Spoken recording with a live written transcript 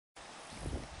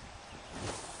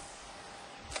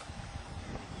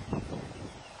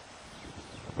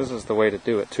This is the way to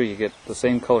do it too. You get the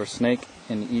same color snake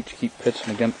and you each keep pitching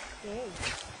again.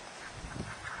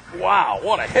 Wow,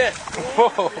 what a hit!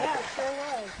 Whoa. Yeah, it sure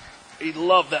was. He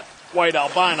loved that white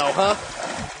albino, huh?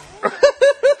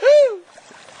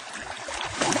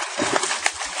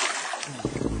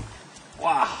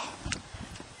 Wow.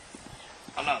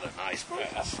 Another nice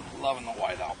bass. Loving the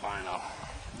white albino.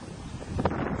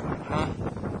 Huh?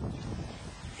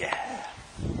 Yeah.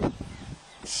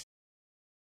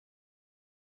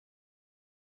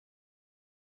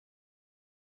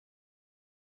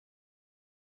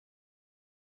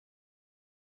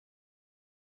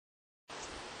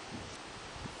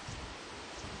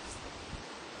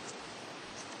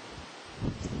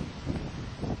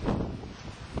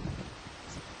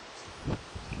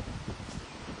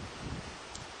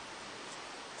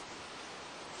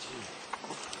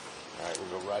 All right,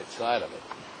 we'll go right side of it.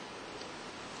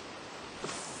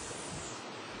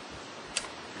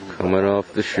 Coming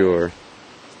off the shore.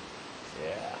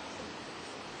 Yeah.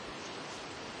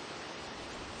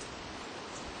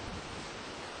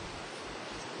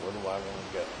 Where do I want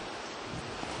to go?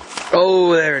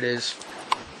 Oh, there it is.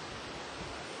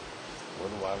 Where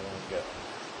do I want to go?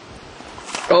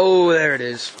 Oh, there it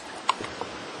is.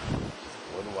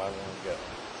 Where do I want to go?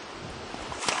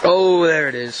 Oh, there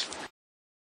it is.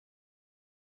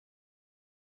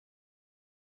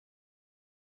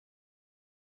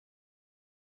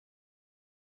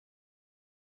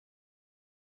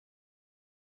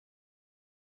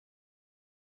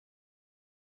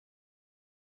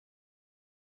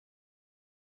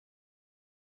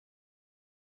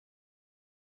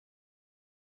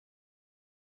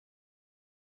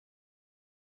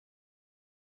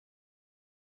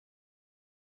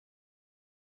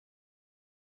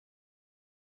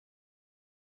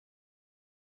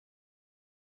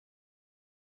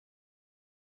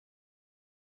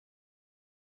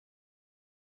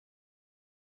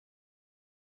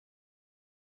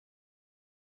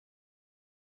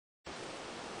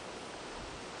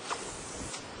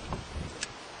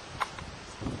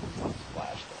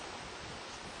 Splashed it.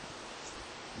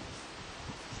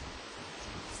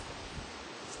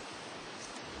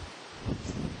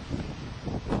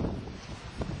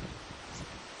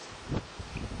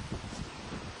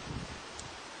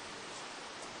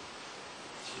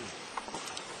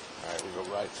 All right, we go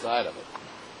right side of it.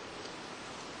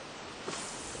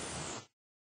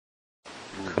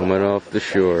 Coming off the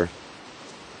shore.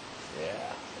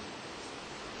 Yeah.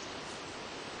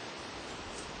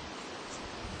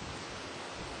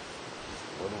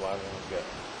 Where do I want to go?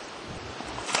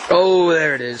 Oh,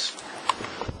 there it is.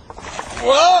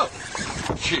 Whoa!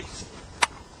 Jeez.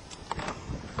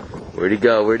 Where'd he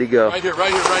go? Where'd he go? Right here,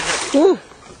 right here, right here. Woo! Right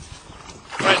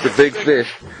That's a here. big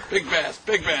fish. Big bass,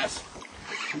 big bass.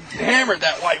 Hammered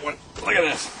that white one. Look at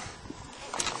this.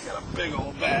 Got a big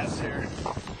old bass here.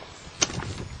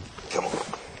 Come on.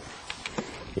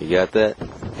 You got that?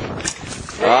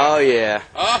 Oh, yeah.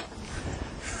 Huh?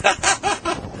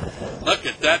 Look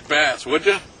at that bass, would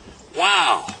you?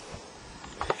 Wow.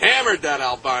 Hammered that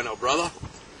albino, brother.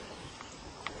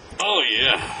 Oh,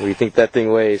 yeah. What do you think that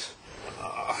thing weighs?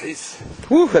 He's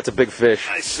Woo, that's a big fish.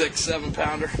 nice 6-7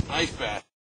 pounder. Nice bass.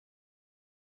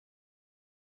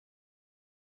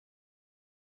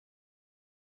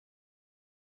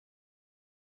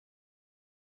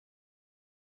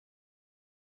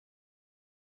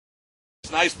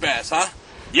 Nice bass, huh?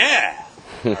 Yeah.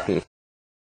 All right.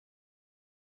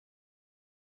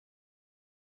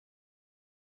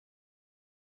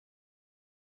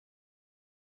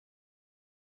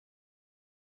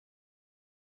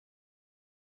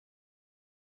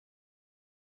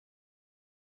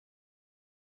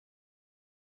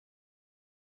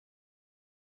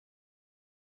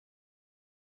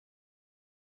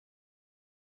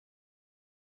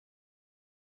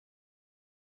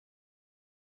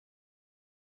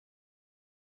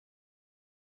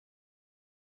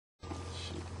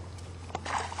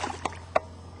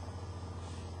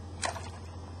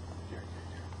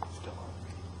 Still on.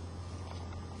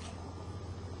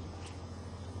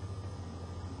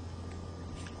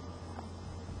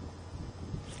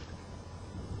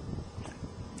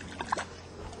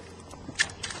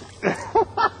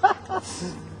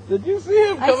 Did you see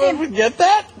him come up and get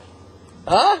that?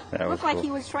 Huh? That was Looked like cool.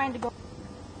 he was trying to go.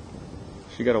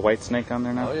 She got a white snake on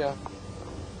there now? Oh yeah.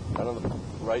 Right on the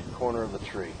right corner of the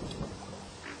tree.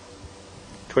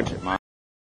 Twitch it, Mom.